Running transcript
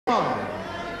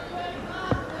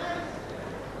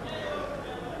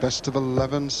Best of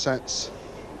 11 sets.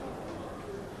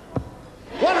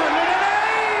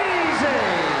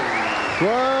 180!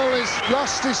 Well, he's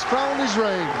found his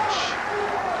range.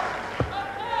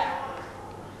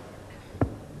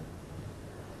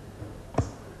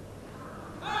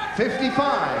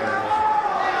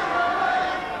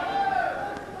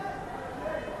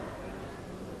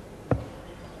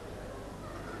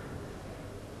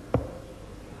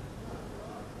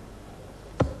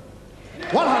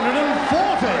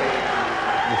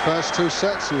 The first two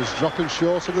sets, he was dropping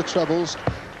short of the trebles.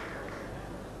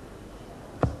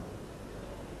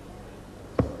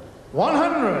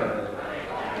 100.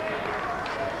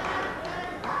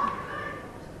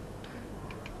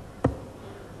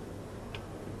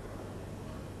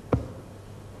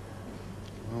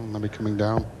 Well, maybe coming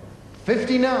down.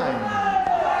 59.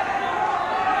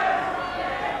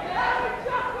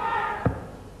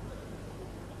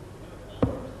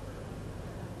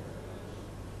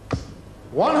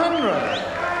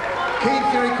 100.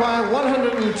 Keith, you require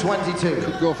 122.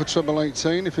 Could go for treble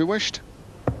 18 if he wished.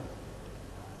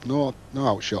 No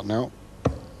outshot now.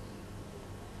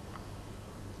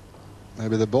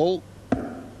 Maybe the ball.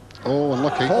 Oh,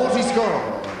 unlucky. 40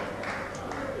 score.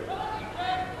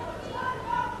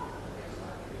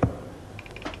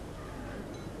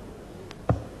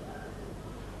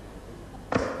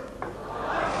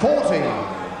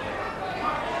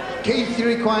 Keith, you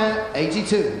require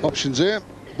 82. Options here.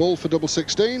 Ball for double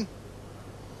 16.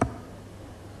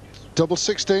 Double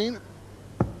 16. Game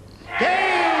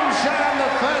shot on the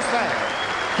first leg.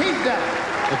 Keith down.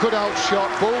 A good outshot.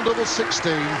 Ball double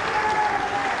 16.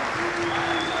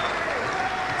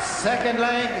 Second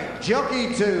leg,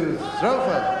 Jocky to throw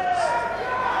first.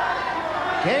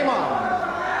 Game on.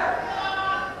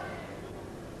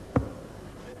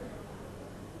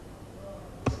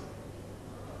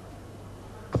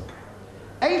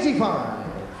 85.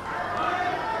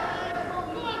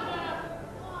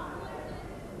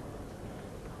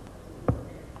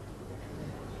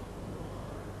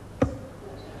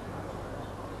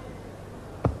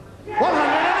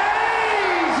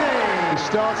 180. He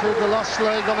started the last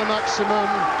leg on a maximum.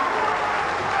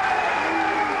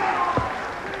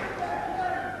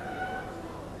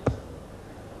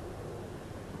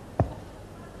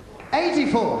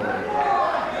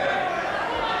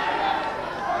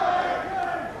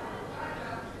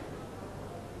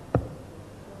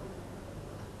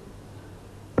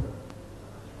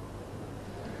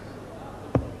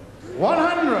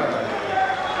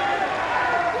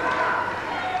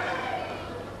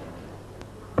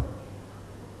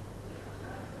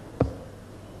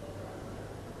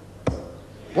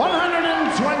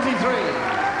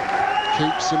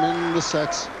 Keeps him in the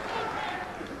set.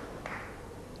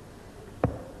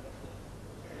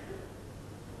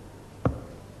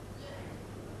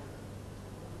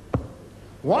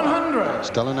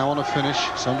 Dellar now on a finish.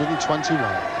 It's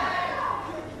 121.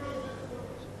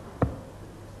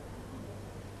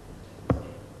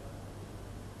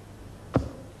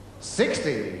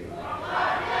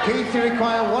 Keith, you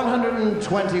require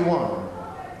 121.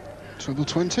 Treble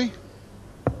 20.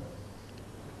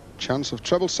 Chance of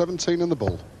treble 17 in the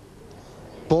ball.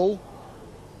 Ball.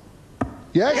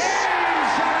 Yes!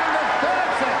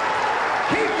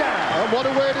 And what a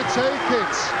way to take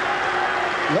it.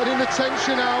 Letting the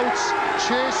tension out.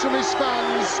 Cheers from his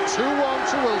fans. 2-1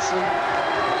 to Wilson.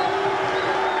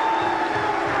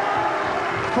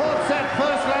 Fourth set,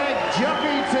 first leg,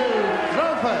 Jocky to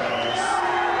throw first.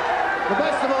 The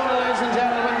best of all, ladies and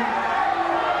gentlemen.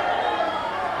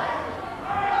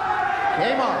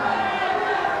 Game on.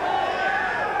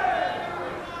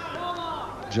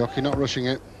 Jocky not rushing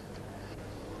it.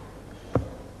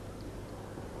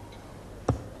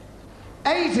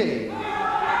 80.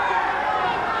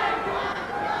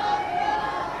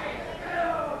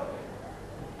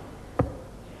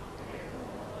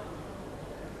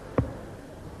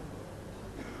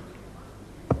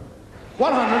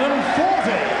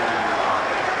 140.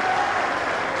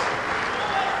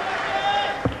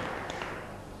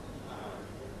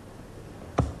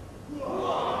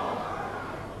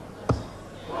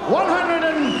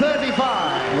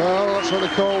 135. Well, that's what they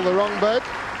call the wrong bed.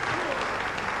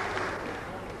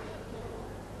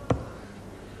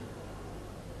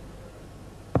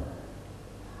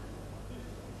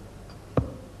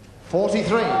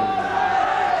 43.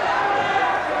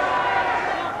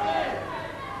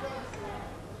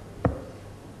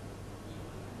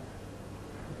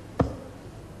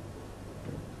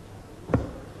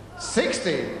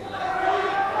 60. 100.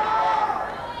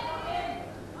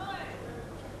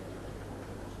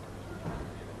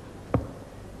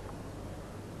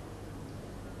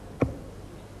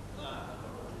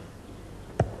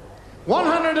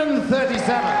 137.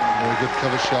 Very good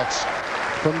cover shots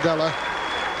from dellar.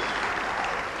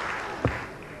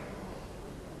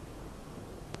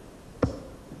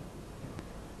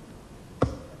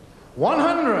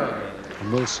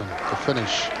 And Wilson to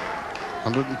finish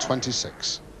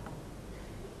 126.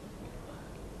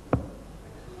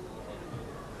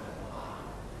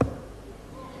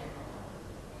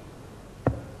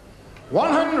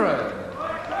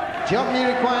 Jocky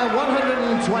required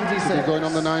 126. We're going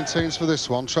on the 19s for this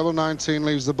one. Treble 19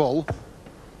 leaves the ball.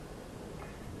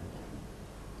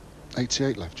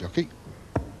 88 left, Jocky.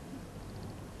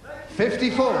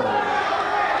 54.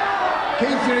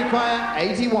 Keith to require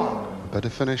 81. Better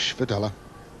finish for dellar.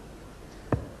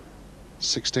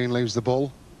 16 leaves the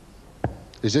ball.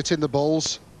 Is it in the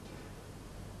balls?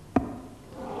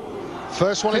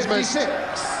 First one 56. is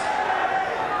missed.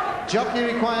 Jocky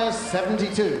requires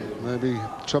 72. Maybe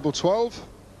treble 12.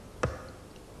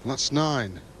 That's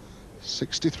 9.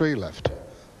 63 left.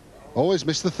 Always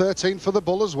missed the 13 for the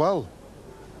bull as well.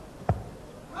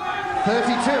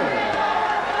 32.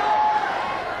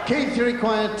 Keith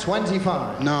required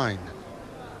 25. 9.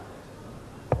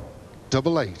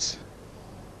 Double 8.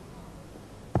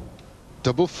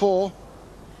 Double 4.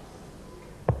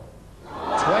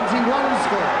 21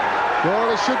 score.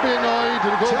 Well, he should be annoyed.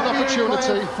 He'll go an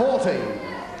opportunity. 40.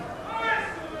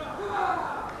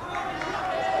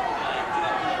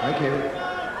 Thank you.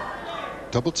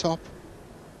 Double top.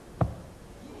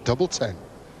 Double 10.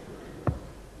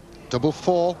 Double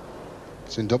 4.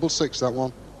 It's in double 6, that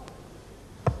one.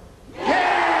 Game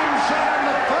shot on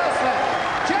the first leg.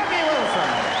 Jocky Wilson.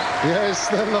 Yes,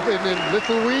 they're loving him.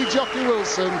 Little wee Jocky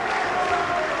Wilson.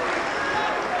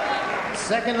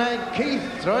 Second leg, Keith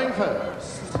throwing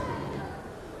first.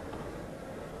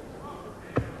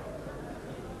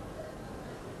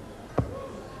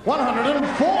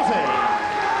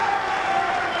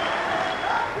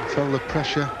 Felt the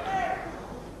pressure.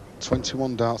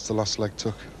 21 darts the last leg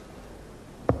took.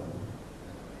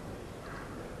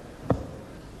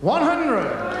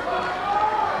 100.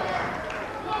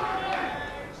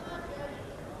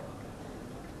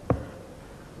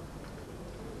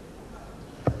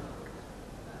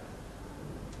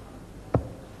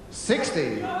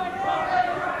 $60.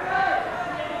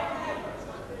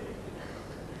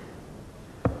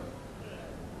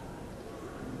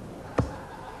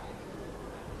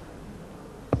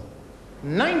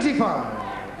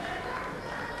 95.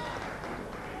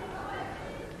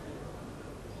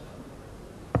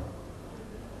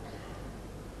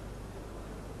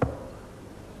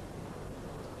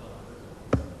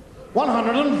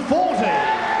 140.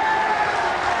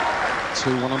 2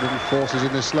 140s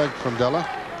in this leg from dellar.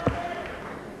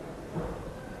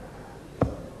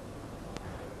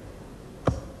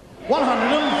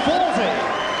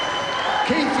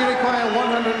 Keith, you require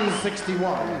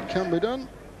 161. It can be done.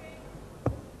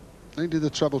 Needed the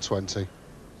treble 20.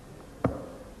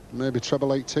 Maybe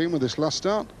treble 18 with this last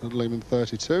start. That'll leave him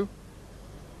 32.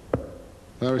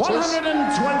 There it is.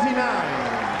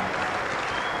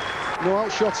 129. No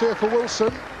outshot here for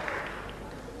Wilson.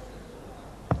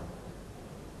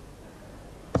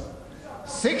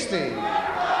 60.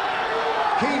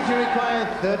 Keith, you require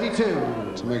 32.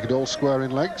 To make it all square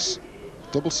in legs.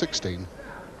 Double 16.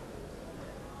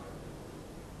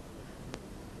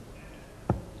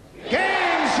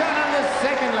 Game shot on the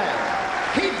second leg.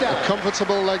 Keith down. A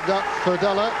comfortable leg that for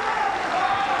dellar.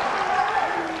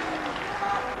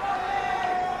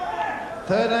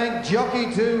 Third leg,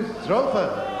 Jocky to throw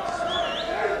first.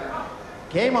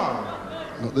 Game on.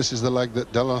 But this is the leg that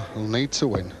dellar will need to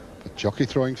win. But Jocky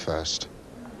throwing first.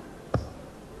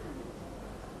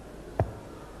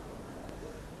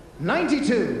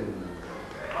 92.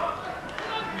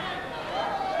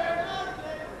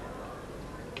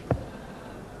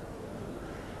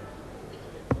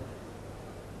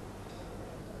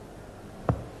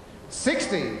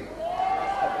 60.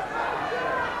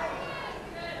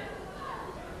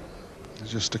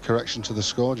 Just a correction to the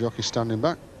score. Jocky standing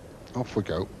back. Off we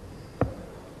go.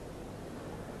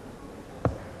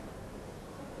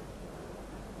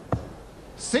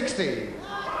 $60.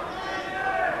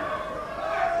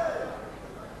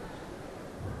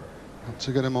 Not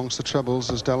to get amongst the trebles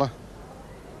as dellar.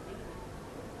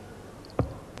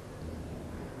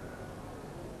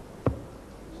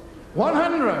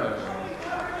 $100.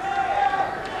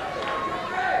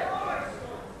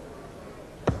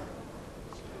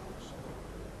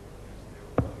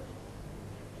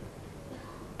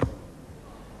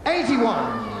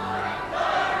 81.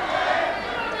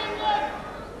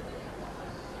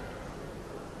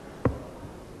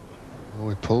 Oh,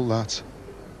 we pulled that.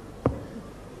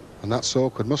 And that's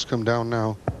awkward. Must come down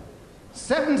now.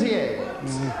 78.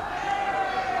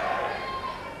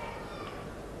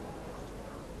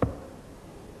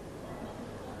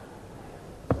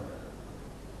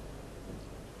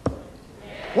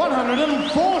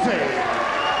 140.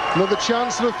 Another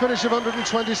chance of a finish of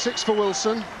 126 for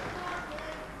Wilson.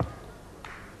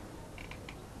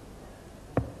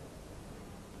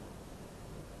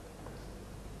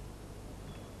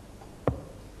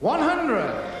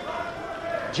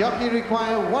 Jockey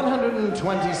require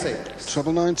 126.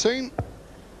 Treble 19.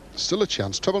 Still a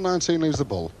chance. Treble 19 leaves the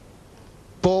bull.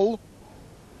 Bull.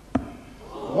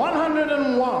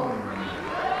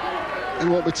 101. He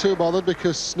won't be too bothered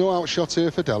because no outshot here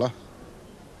for Dellar.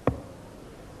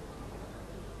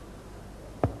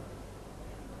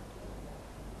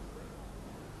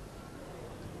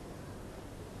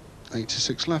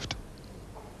 .86 left.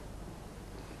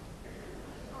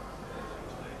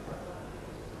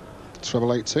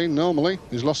 Treble 18 normally.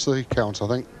 He's lost the count, I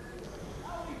think.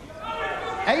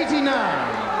 89.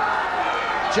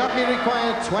 Jockey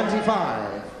required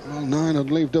 25. Well, 9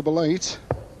 would leave double 8.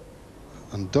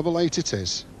 And double 8 it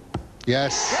is.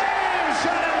 Yes. Shot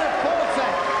in the fourth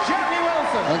set. Jocky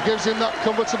Wilson. And gives him that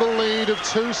comfortable lead of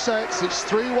 2 sets. It's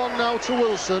 3-1 now to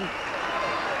Wilson.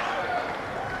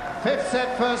 Fifth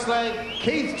set, first leg.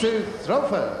 Keith to throw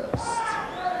first.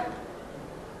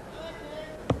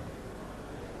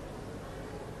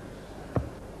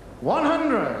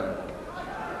 $100.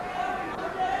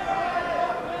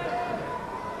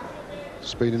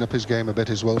 Speeding up his game a bit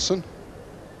is Wilson.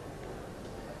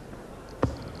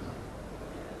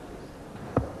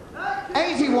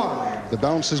 $81. The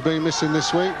bounce has been missing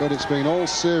this week, but it's been all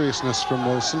seriousness from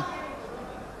Wilson.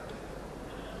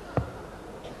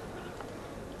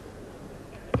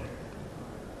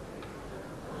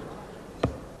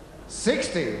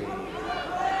 $60.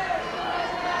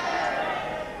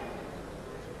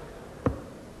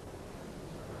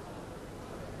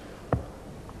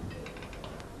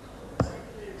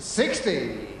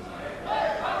 $60.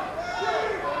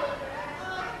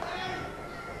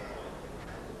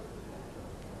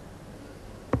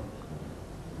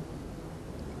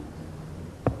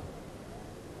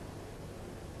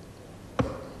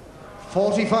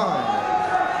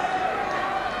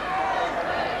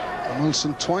 $45. And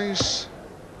Wilson twice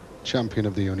champion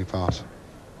of the Unipart.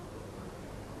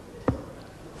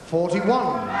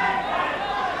 41.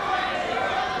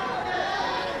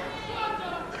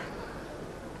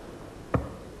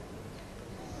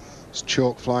 It's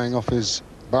chalk flying off his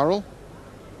barrel.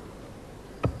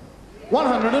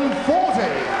 140.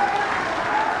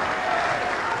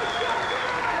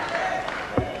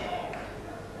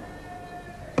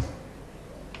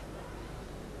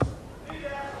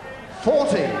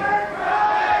 $40.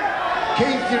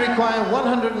 Keith, you require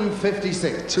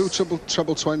 156. 2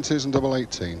 treble 20s and double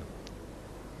 18.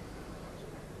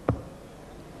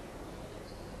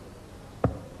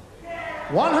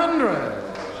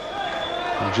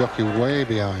 $100. And Jocky way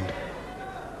behind.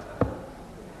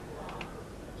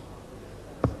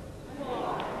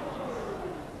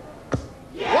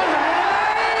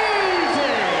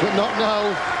 But not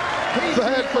now.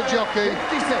 Third for Jocky.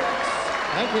 56.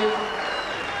 Thank you.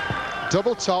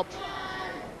 Double top.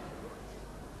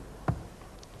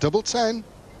 Double 10.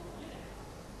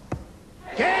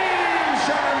 Game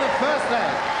shot in the first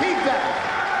leg. Keep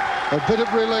that. A bit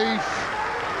of relief.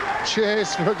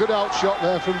 Chase for a good outshot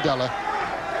there from Dellar.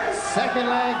 Second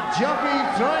leg, Jocky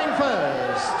throwing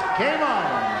first. Game on.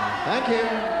 Thank you.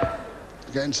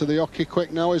 Getting to the hockey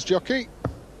quick now is Jocky.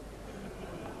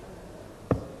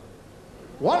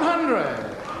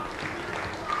 100.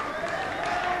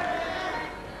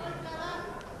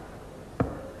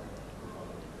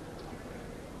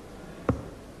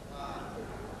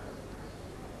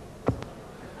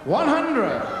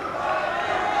 $100.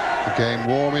 The game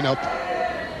warming up.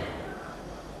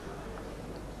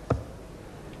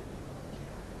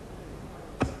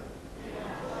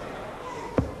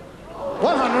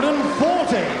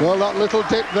 $140. Well, that little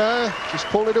dip there, just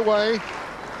pull it away.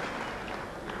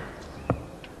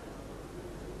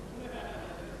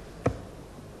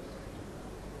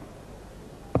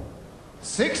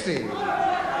 $60.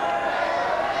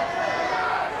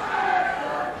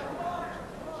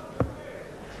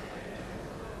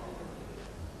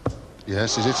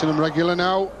 Yes, he's hitting them regular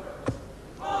now.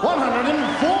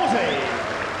 140.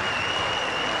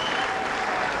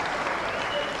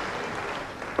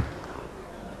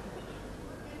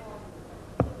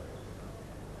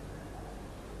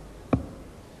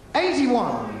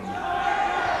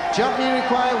 $81. Jockey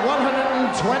require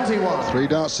 121. 3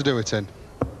 darts to do it in.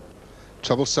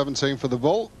 Treble 17 for the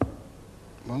bull.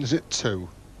 Well, is it 2?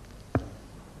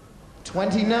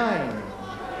 29.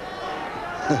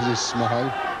 There's his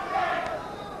smile.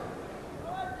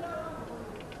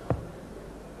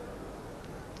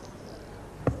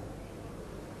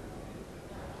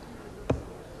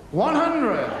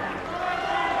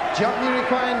 Jocky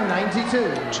required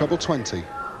 92. Treble 20.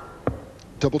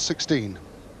 Double 16. Game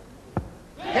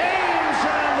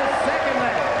shot the second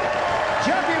leg.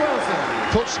 Jocky Wilson.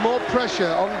 Puts more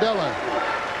pressure on dellar.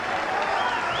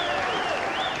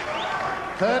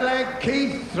 Third leg,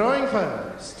 Keith throwing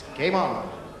first. Game on.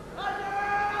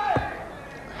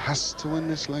 Has to win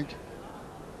this leg.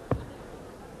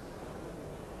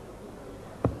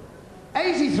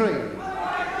 83.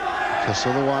 Because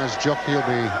otherwise Jocky will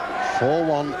be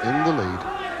 4-1 in the lead.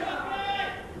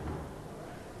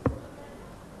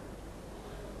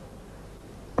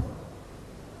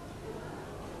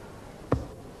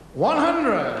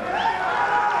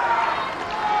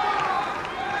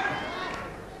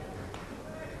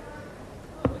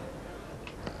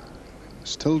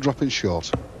 Still dropping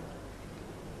short.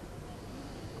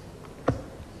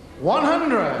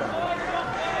 100.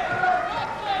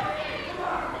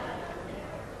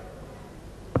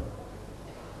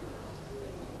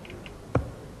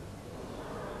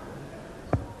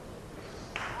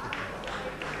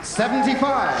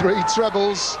 $75. 3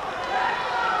 trebles.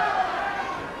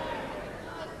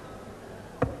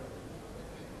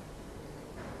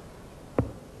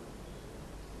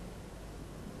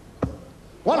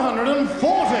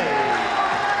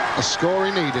 $140. A score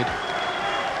he needed.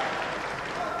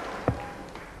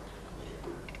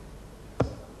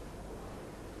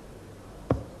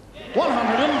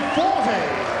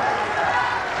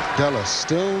 Dellar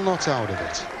still not out of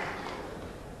it.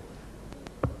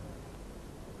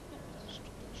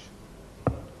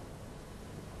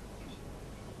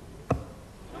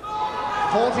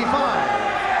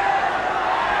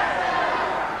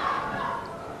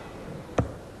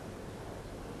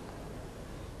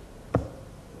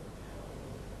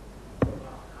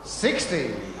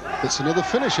 $60. It's another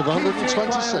finish of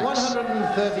 126.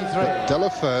 133.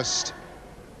 Dellar first.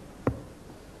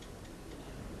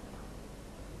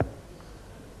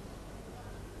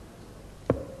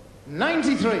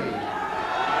 $93.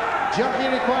 Jocky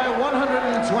require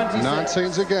 126.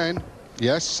 19s again.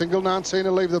 Yes, single 19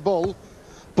 will leave the bull.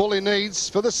 Bull he needs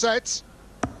for the set.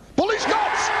 Bull he's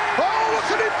got! Oh,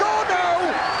 look at him go now!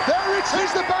 There it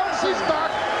is, the bounce is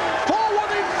back.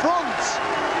 4-1 in front.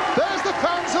 There's the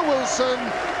Panzer Wilson.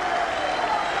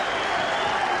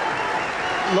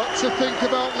 Lot to think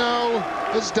about now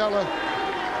as Dellar.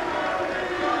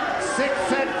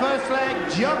 6-set first leg,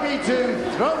 Jocky to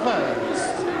throw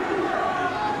first.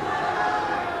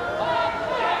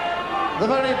 The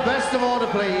very best of order,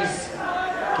 please.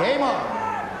 Game on.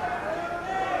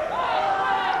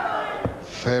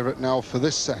 Favourite now for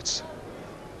this set.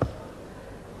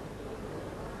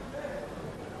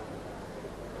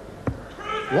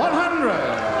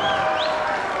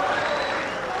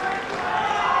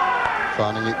 $100.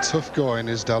 Finding it tough going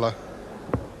is Dellar.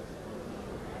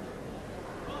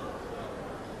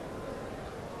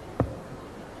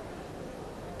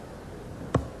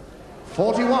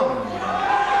 $41.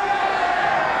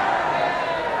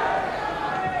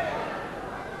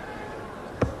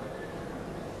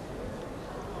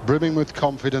 Brimming with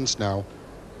confidence now.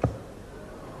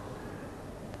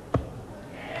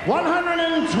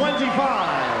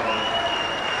 125.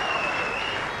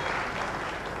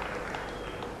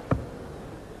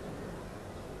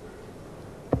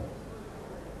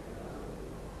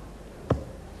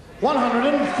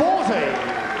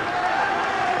 $140.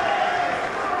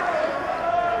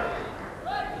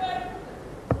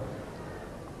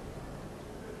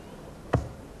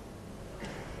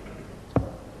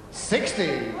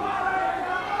 $60.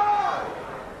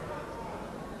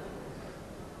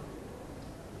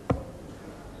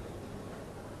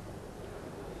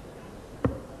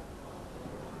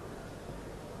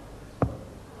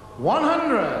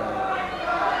 $100.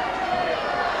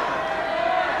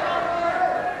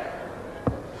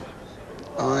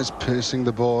 Eyes piercing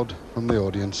the board from the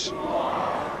audience.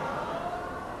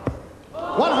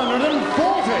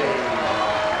 140.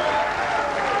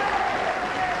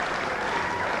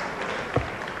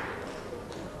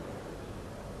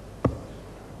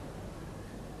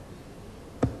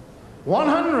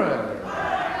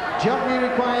 $100. Jocky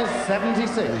requires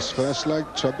 76. His first leg,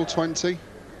 treble 20.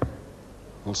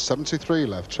 Well, 73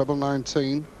 left, treble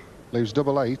 19. Leaves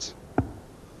double 8. Well,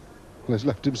 he's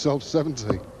left himself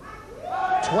 70.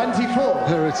 24.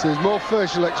 There it is, more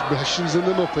facial expressions than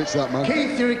the Muppets, that man.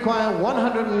 Keith, you require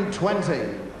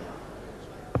 120.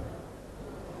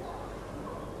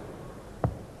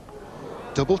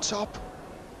 Double top.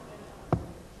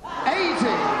 80.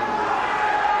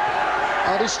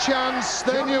 Had his chance,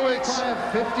 they knew it.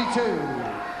 52.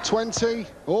 20.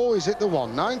 Oh, he's hit the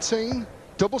one. 19.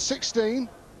 Double 16.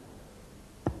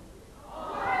 28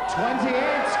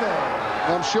 score.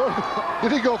 I'm sure.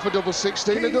 Did he go for double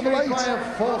 16 and double 8?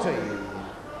 40.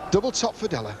 Double top for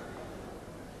dellar.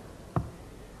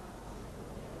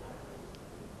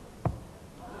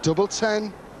 Double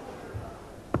 10.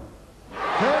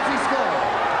 30 score.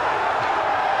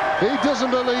 He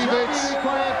doesn't believe Jocky it.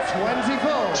 required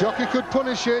 24. Jockey could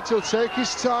punish it. He'll take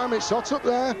his time. It's hot up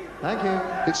there. Thank you.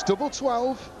 It's double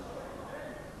 12.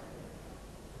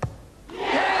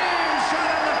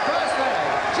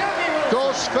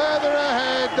 Goes further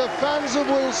ahead. The fans of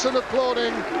Wilson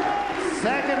applauding.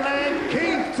 Second leg,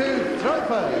 Keith to throw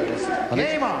first.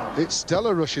 Game on. It's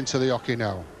dellar rushing to the hockey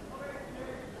now.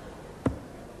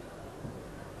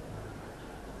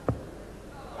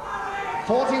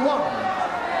 $41.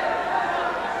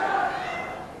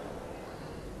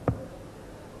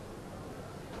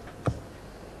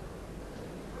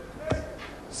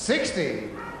 60.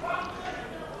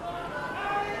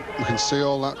 You can see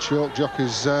all that choke.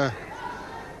 Jockey's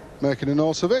making a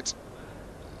note of it.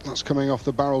 That's coming off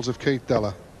the barrels of Keith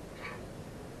dellar.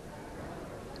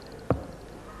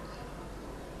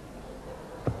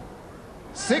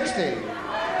 $60.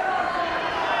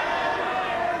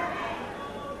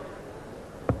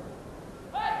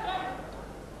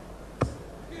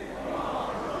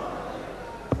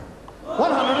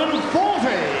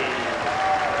 140.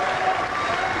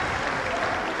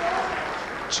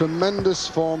 Tremendous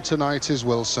form tonight is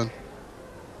Wilson.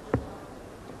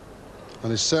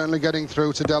 And he's certainly getting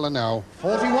through to dellar now.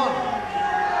 41.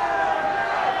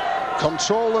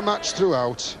 Control the match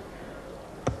throughout.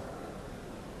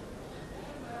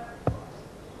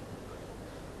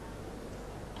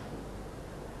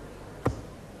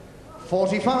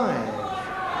 $45.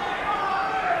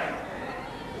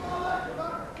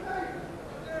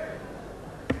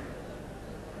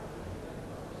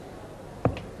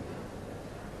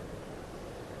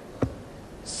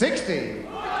 60.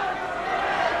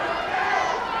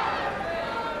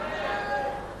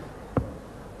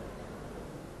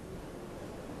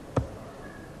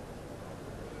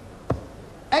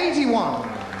 81.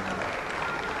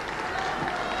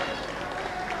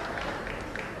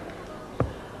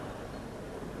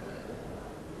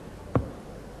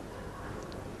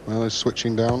 Well, he's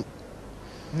switching down.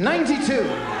 92.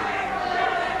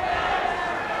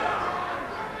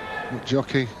 But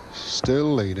Jocky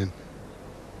still leading.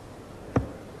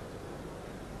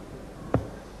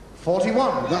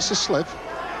 41. That's a slip.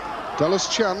 Dellar's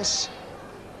chance.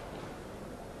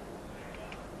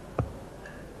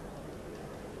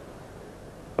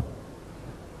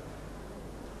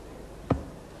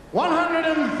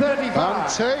 $135. And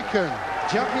taken.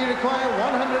 Jockey required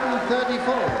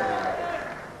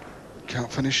 134.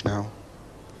 Can't finish now.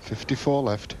 54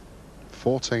 left.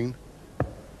 14.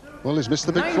 Well, he's missed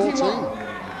the big 91. 14.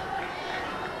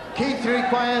 Keith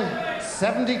required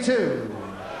 72.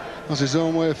 That's his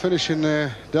own way of finishing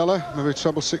there, dellar. Maybe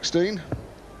treble 16.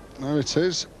 There it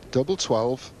is. Double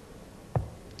 12.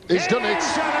 He's done it.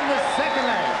 Shot in the second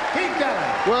leg. Keith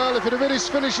dellar. Well, if it had been his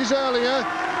finishes earlier,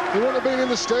 he wouldn't have been in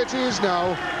the state he is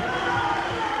now.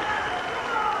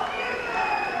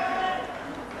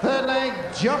 Third leg,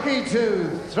 Jockey to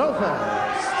throw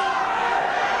first.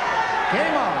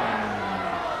 Game on.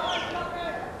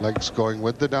 Legs going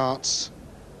with the darts.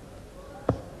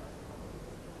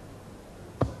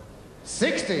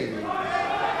 60.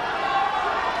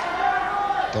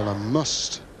 Dellar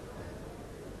must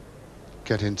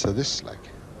get into this leg.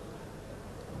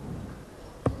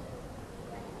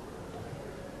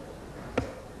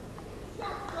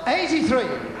 $83.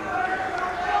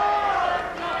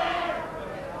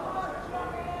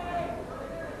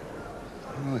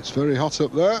 Well, it's very hot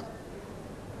up there.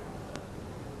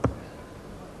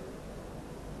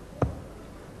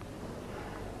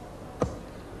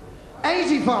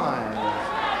 $85.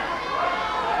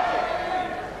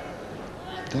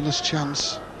 Dellar's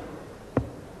chance.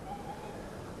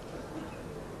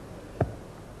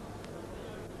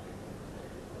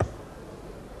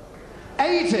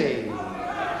 $80.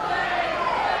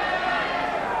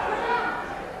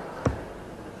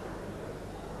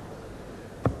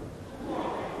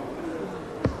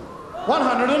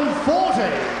 140.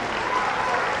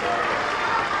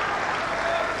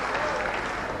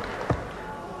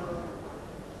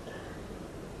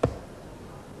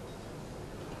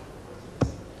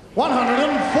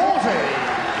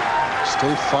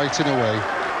 Still fighting away.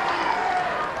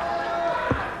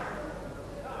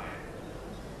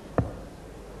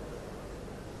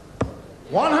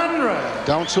 $100.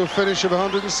 Down to a finish of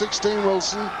 116,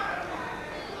 Wilson.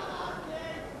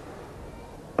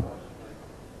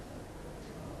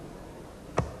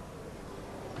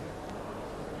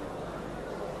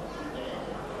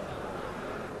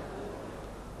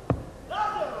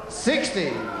 60.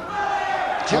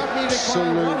 Jocky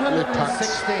required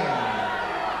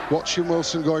 116. Watching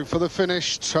Wilson going for the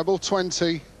finish, treble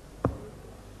 20.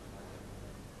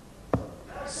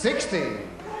 60.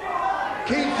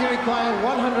 Keith, you require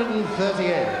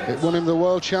 138. It won him the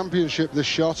World Championship, this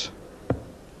shot.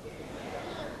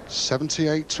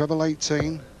 78, treble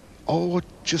 18. Oh,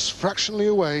 just fractionally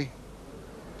away.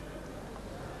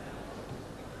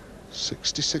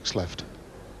 66 left.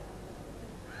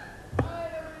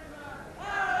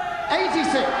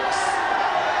 86.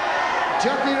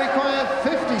 Jocky required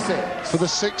 56. For the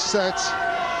sixth set.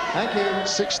 Thank you.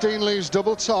 16 leaves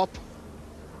double top.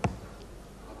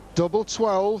 Double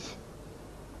 12.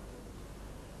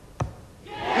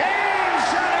 Game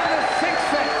shot in the sixth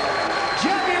set.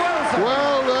 Jocky Wilson.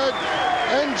 Well,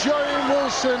 enjoying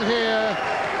Wilson here.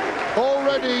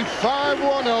 Already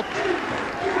 5-1 up.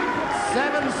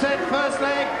 7-set first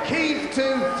leg. Keith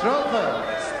to throw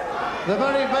first. The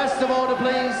very best of order,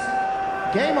 please.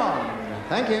 Game on.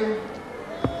 Thank you.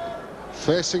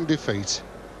 Facing defeat.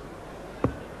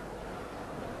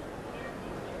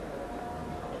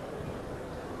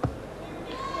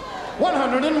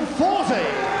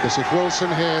 $140. Because if Wilson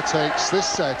here takes this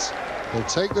set, he'll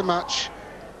take the match.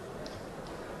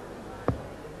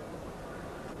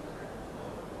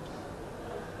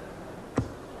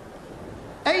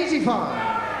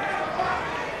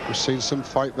 $85. We've seen some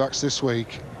fight backs this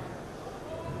week.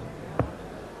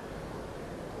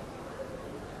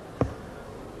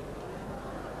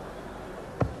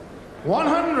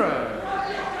 $100.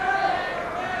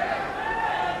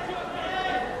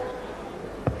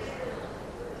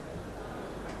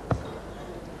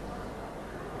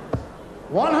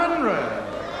 $100.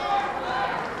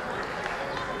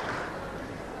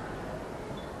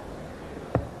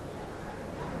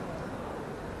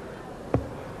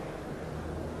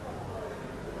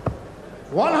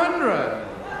 $100.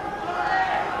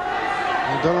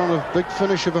 And done on a big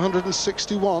finish of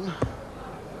 161.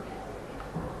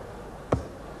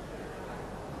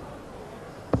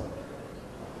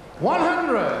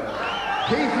 $100.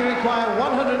 Keith, you require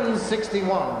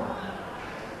 161.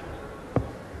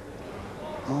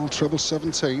 All treble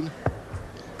 17.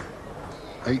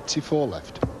 84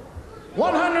 left.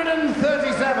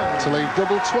 137. To leave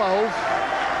double 12.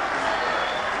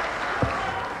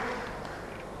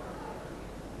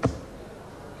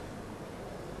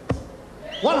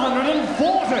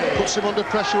 $140. Puts him under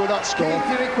pressure with that score.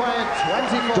 Keith, you require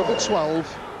 24. Double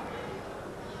 12.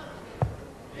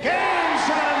 Game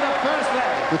shot in the first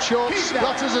leg. The short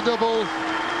splatters a double.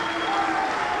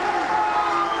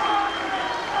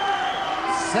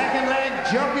 Second leg,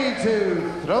 Jocky to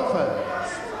throw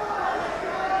first.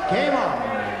 Game on.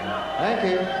 Thank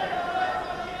you.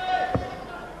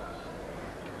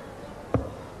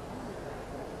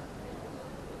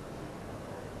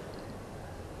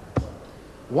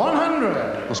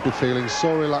 $100. Must be feeling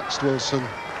so relaxed, Wilson.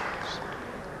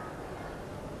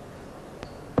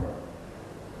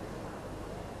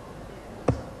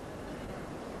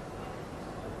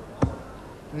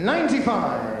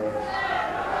 $95.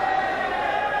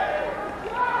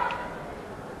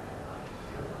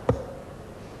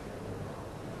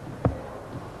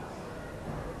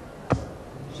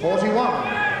 $41.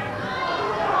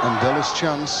 And Dellar's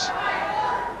chance.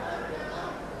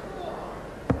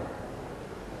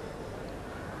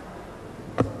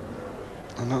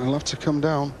 And that'll have to come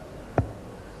down.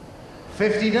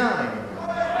 59.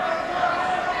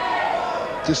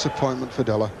 Disappointment for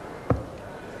Dellar.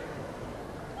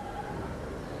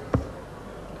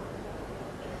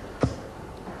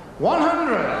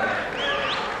 $100.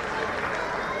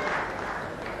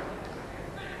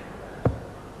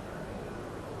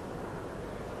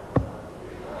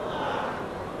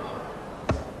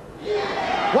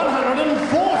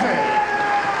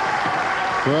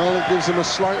 $140. Well, it gives him a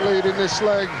slight lead in this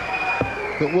leg,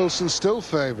 but Wilson's still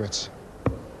favourite.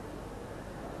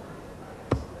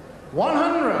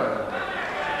 100.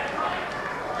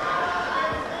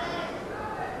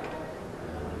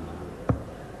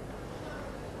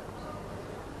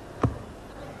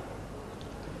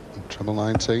 Treble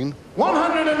 19.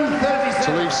 137.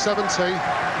 To leave 70.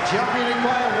 Jocky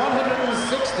require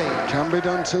 160. Can be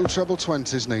done till treble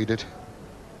 20 is needed.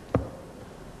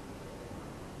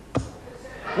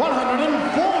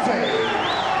 140.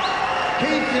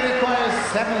 Keith, you require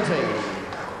 70.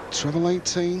 Treble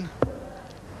 18.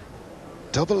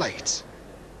 Double 8. 54.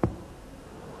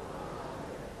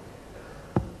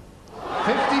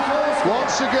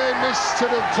 Once again missed to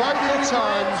the vital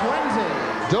time.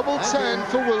 20. Double 10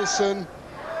 for Wilson.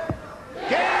 Game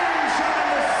shot in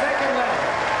the second leg.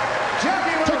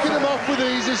 Jocky Wilson. Picking them off with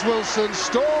ease is Wilson,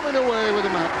 storming away with the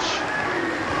match.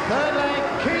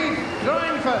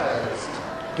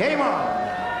 Game on.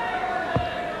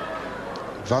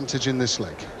 Advantage in this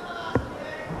leg.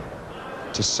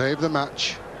 To save the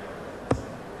match.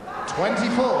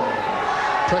 24.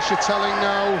 Pressure telling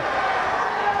now.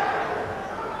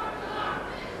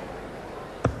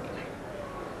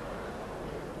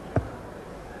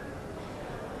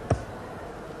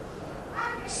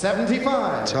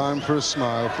 75. Time for a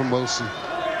smile from Wilson.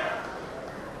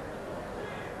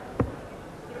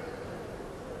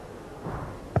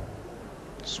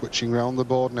 Switching round the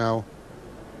board now.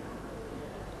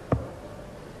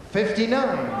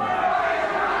 59.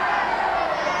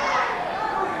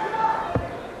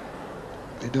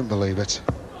 He didn't believe it.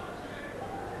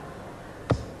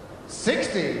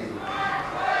 60.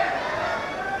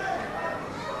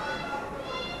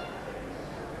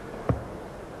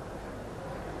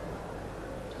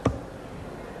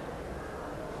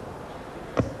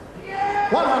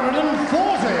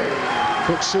 140.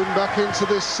 Cookson back into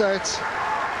this set.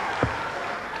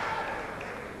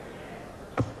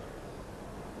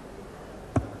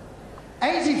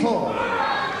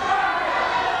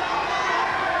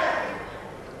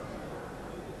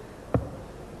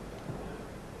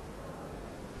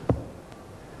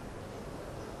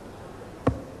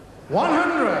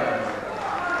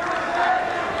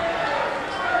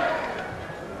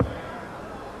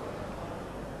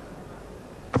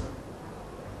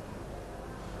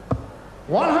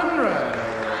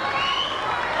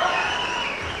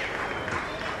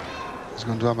 He's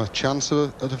going to have a chance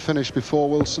at a finish before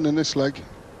Wilson in this leg.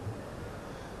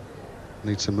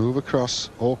 Needs to move across.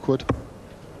 Awkward.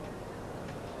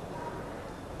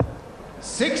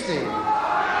 60.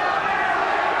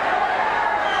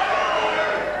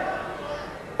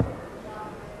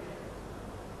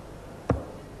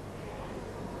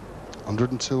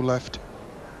 102 left.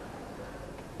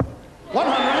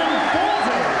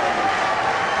 140.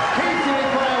 Keith to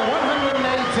require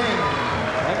 118.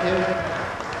 Thank you.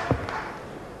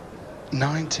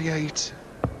 98.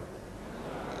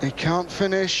 He can't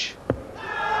finish.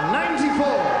 94.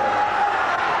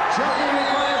 Jocky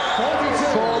required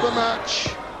 42. For the match.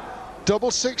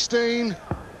 Double 16.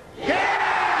 Yeah!